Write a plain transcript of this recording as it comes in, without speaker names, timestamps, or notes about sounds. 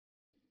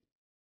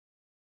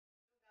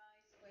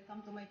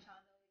welcome to my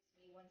channel. It's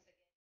me once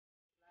again,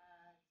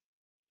 Lance.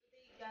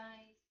 Today,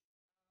 guys,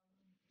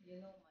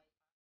 you know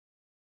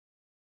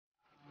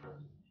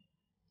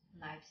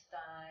my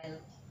lifestyle,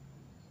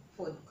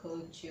 food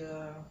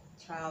culture,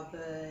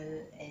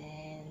 travel,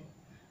 and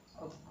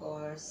of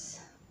course,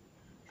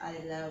 I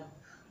love,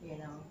 you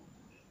know,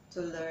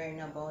 to learn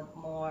about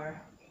more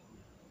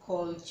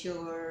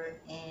culture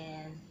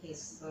and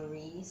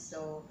history.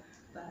 So,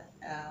 but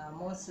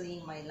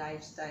mostly my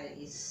lifestyle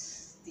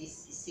is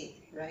this is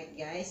it, right,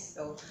 guys?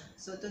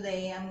 So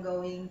today I'm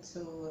going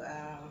to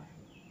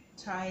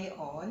try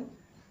on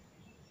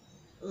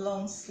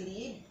long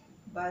sleeve,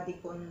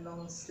 bodycon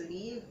long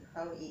sleeve,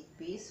 how it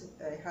fits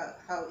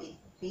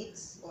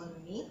on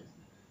me.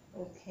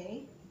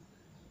 Okay,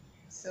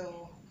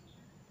 so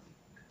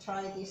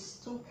try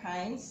these two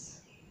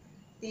kinds.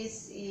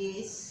 This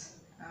is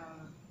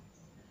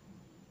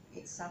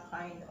it's a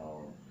kind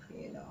of,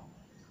 you know,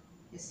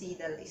 you see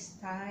the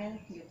style,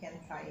 you can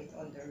tie it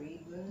on the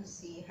ribbon,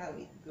 see how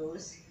it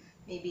goes.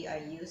 Maybe I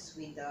use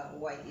with the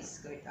white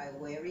skirt I'm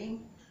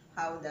wearing.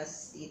 How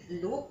does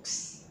it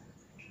looks?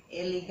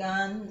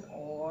 Elegant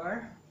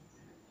or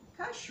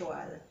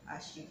casual,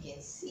 as you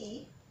can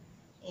see.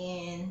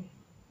 And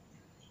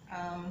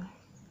um,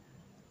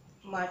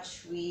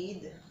 match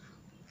with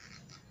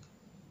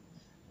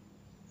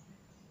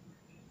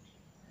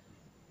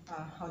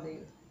how do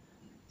you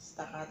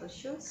staccato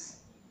shoes.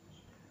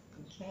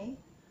 Okay,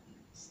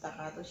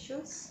 staccato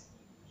shoes.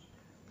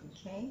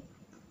 Okay,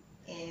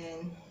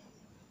 and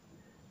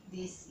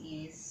this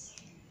is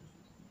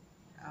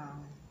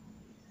um,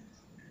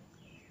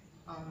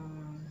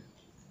 um,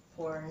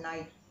 for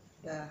night,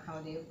 how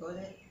do you call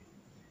it,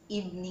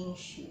 evening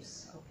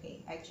shoes.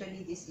 Okay,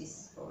 actually this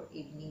is for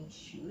evening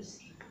shoes.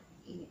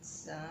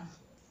 It's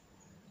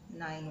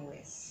 9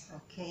 west.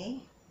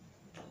 Okay,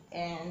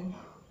 and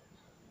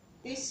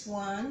this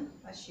one,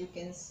 as you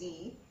can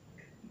see,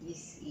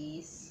 this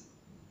is,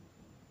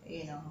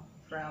 you know,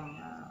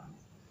 from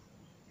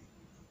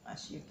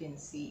as you can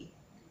see,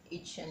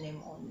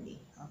 H&M only.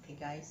 Okay,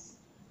 guys,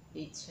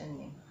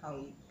 H&M, how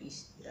it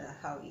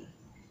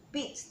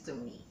fits to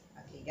me.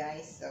 Okay,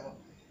 guys, so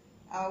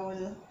I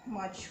will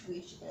match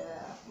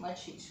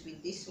it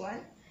with this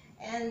one,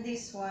 and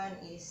this one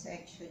is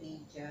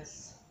actually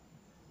just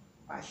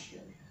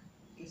passion.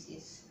 This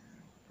is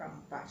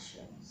from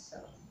passion, so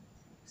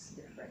it's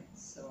different.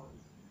 So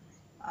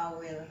I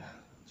will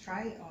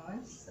try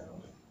on. So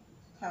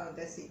how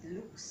does it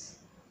looks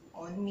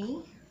on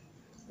me?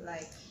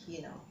 Like,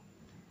 you know,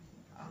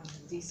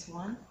 this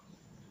one,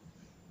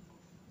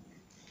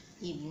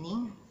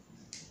 evening.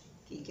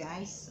 Okay,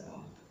 guys.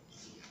 So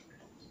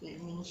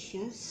evening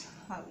shoes,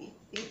 how it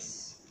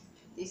fits.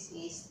 This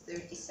is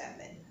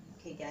 37.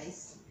 Okay,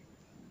 guys,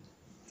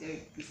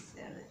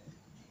 37.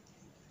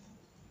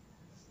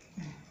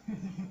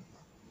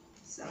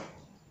 So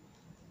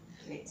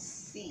let's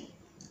see.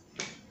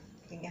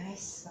 Okay, guys,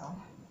 so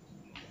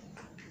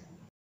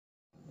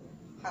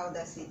how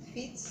does it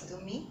fits to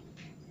me?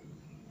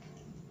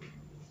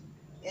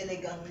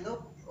 Elegant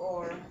look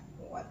or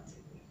what?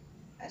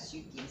 As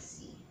you can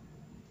see.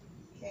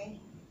 Okay,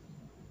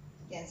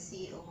 you can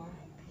see or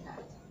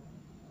not.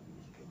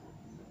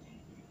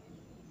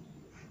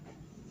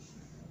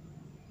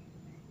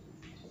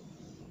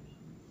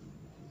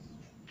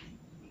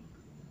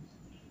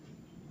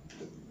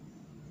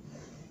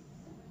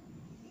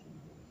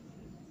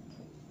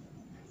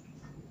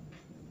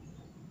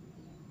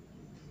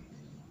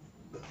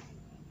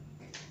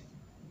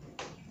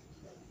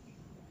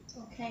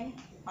 Okay,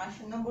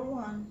 option number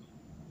one.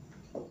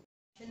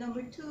 Option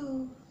number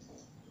two.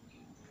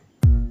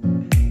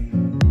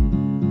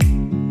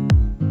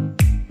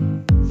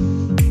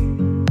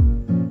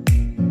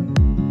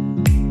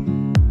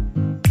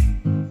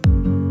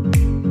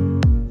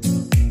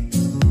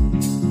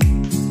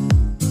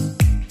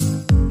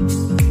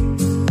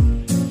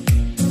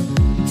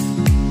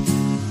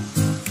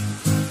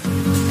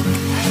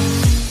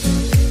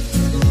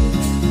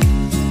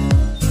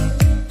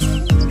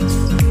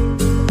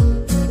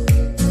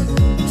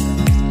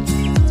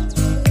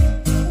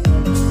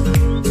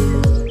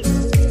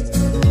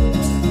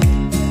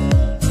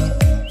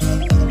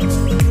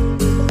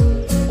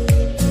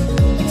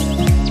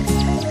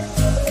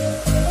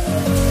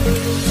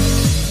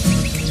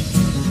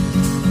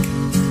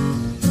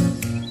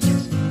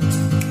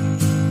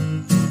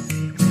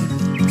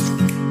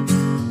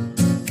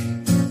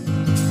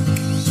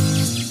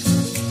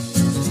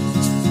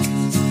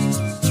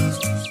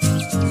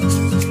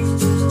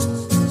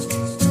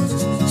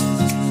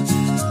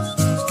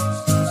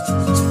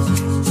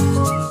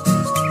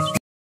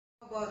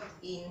 How about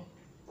in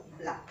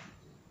black?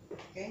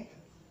 Okay,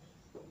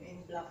 in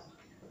black.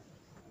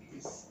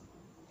 This.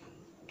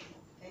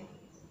 Okay.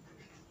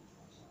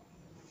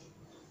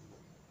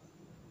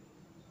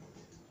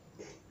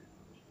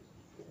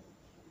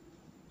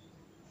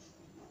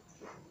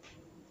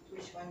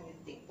 Which one you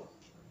think?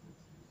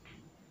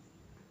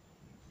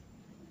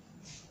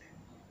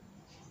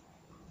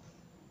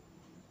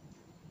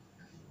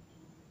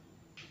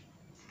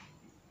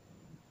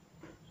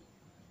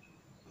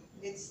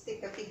 let's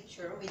take a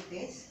picture with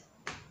this.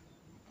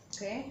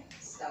 Okay,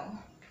 so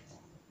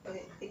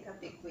let's take a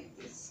pic with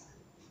this.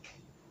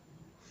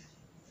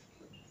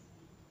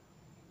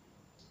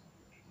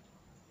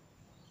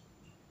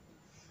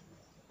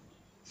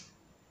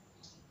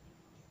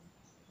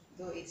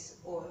 Though it's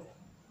all,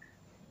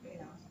 you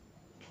know.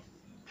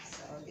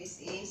 So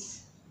this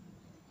is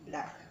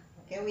black.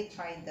 Okay, we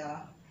tried the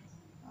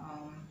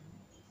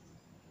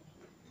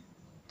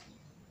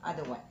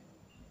other one.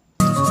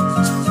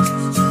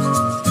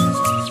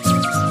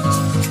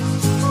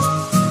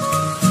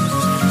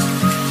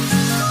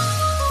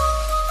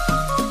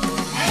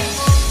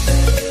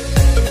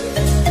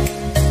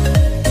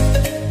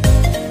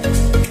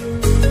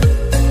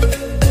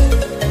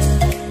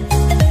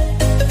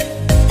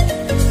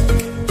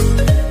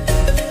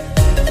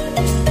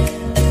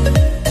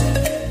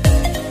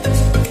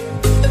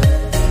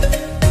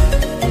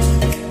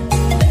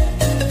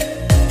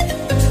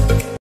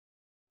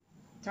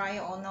 Try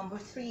on number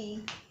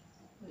 3.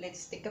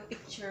 Let's take a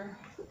picture.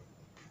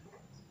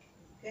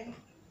 Okay.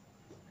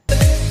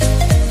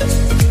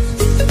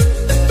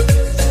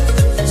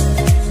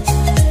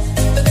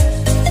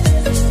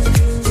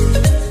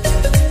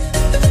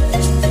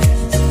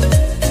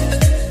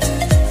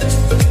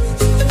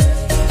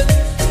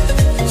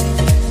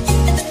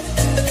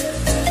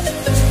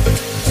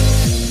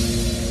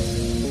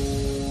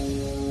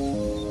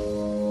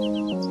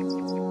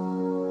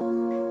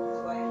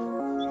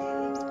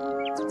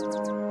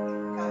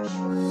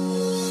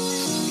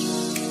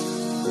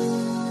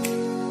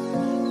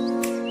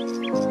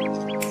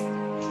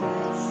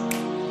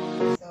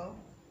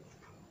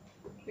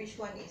 Which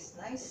one is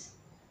nice?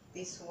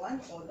 This one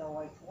or the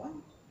white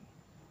one?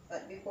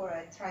 But before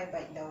I try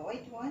by the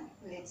white one,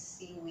 let's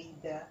see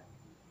with the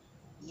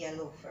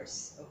yellow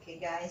first. Okay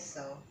guys,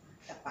 so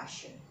the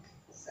passion.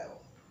 So,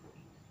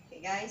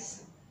 okay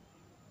guys,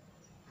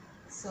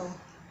 so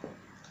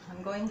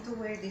I'm going to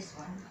wear this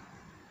one.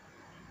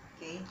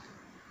 Okay,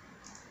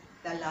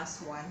 the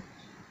last one.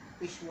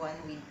 Which one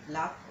with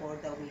black or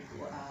the with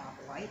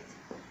white?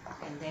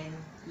 And then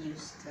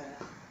use the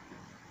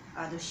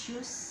other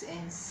shoes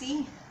and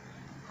see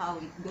how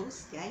it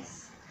goes,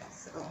 guys.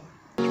 So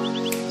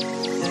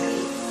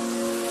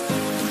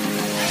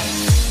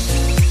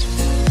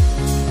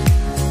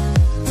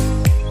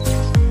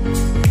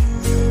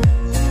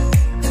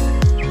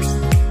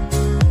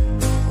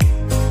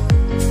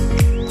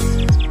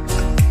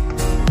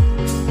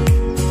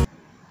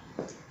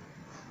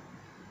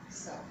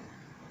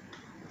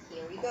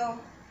here we go.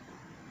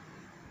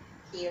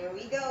 Here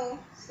we go.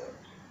 So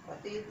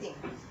what do you think?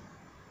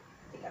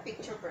 Take a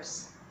picture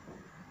first.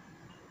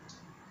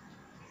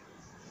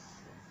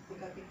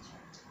 Take a picture.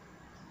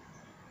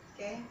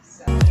 Okay,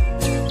 so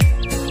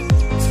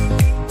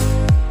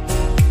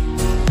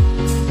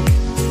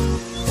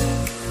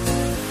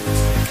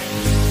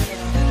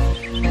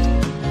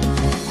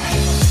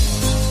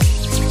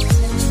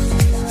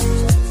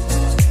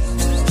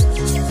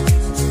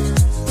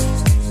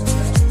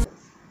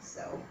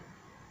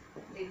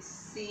let's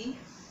see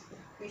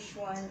which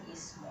one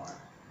is more.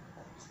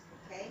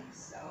 Okay,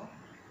 so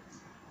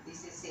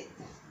this is it.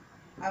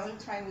 I will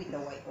try with the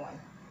white one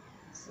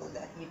so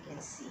that you can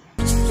see.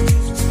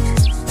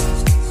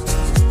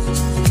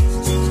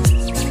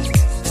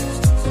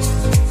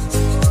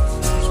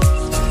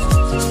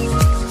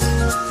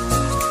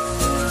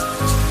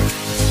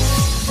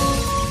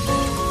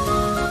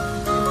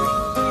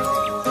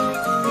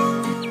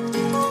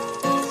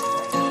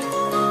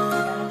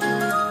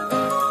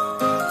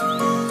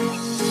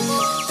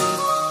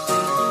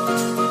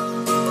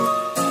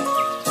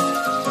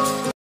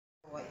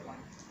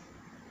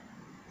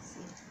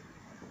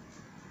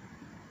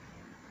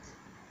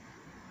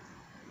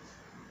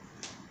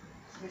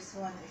 Which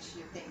one which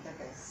you think the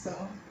best?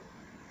 So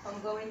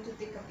I'm going to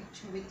take a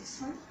picture with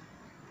this one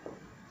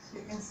so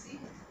you can see.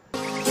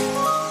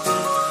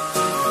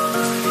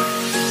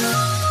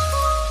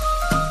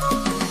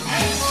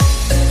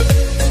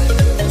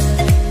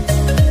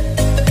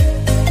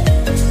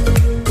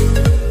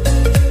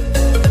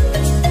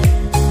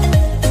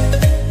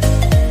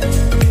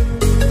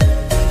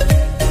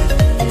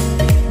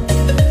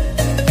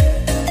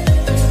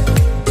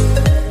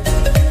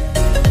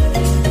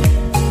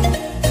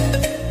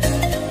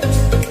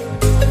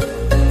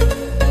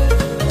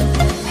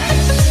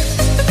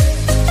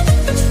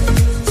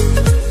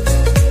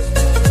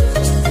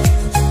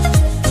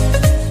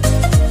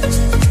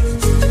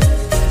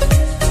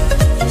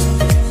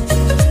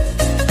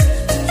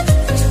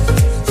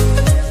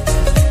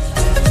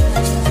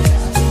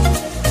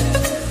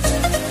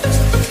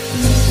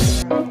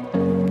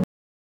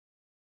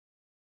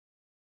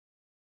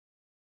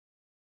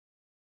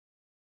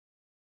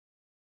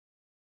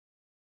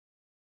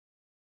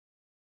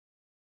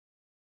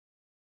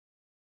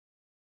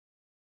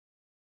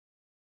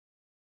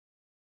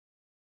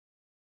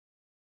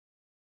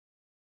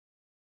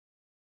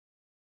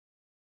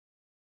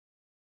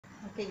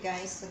 Okay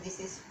guys, so this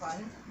is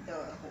fun, the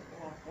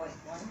white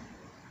one.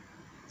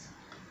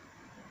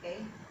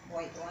 Okay,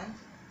 white one,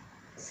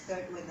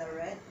 skirt with the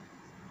red.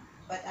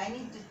 But I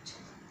need to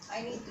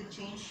I need to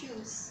change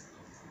shoes.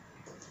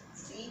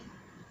 See?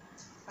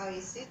 How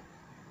is it?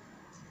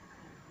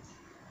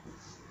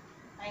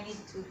 I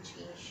need to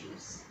change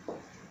shoes.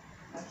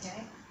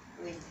 Okay?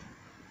 Wait.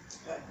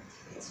 But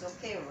it's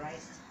okay,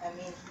 right? I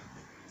mean,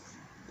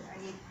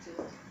 I need to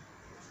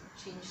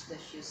change the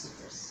shoes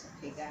first.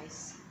 Okay,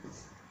 guys?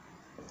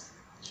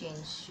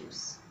 Change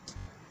shoes.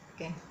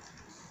 Okay?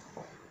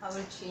 I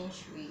will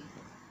change with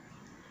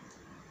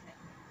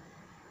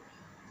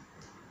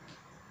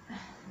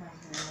my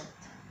helmet.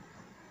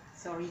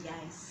 Sorry,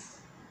 guys.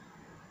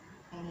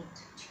 I need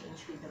to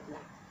change with the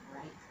black,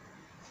 right?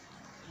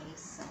 Okay,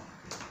 so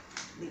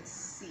let's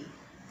see.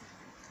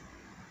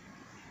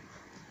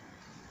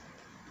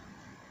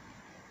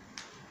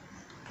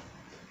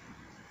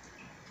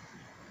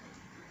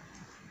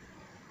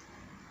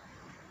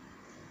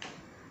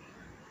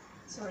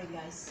 Sorry,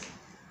 guys.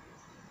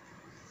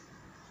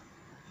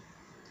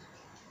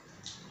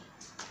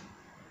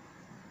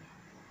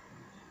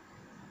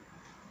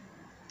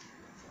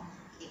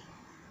 Okay.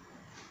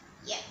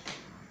 Yeah.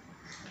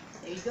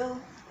 There you go.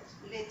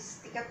 Let's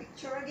take a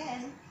picture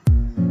again.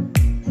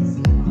 Let's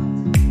see about.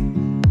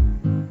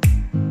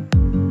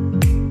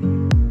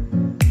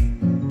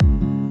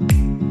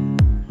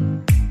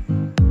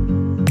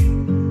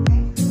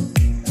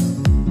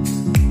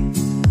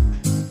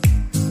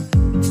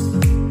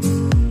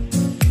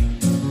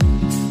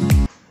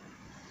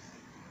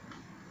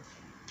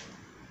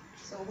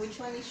 So which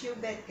one is your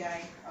bed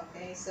guy?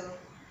 Okay, so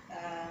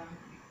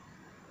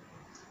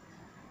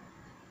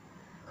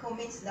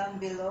comments down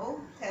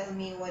below. Tell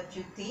me what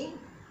you think.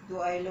 Do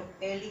I look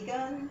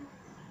elegant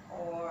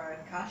or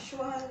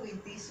casual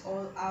with these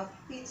all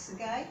outfits,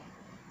 guy?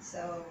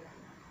 So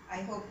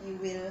I hope you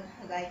will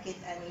like it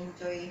and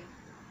enjoy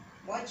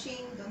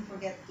watching. Don't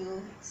forget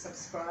to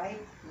subscribe,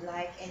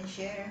 like, and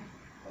share.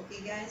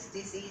 Okay guys,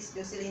 this is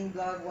Jocelyn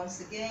vlog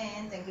once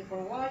again. Thank you for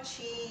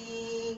watching.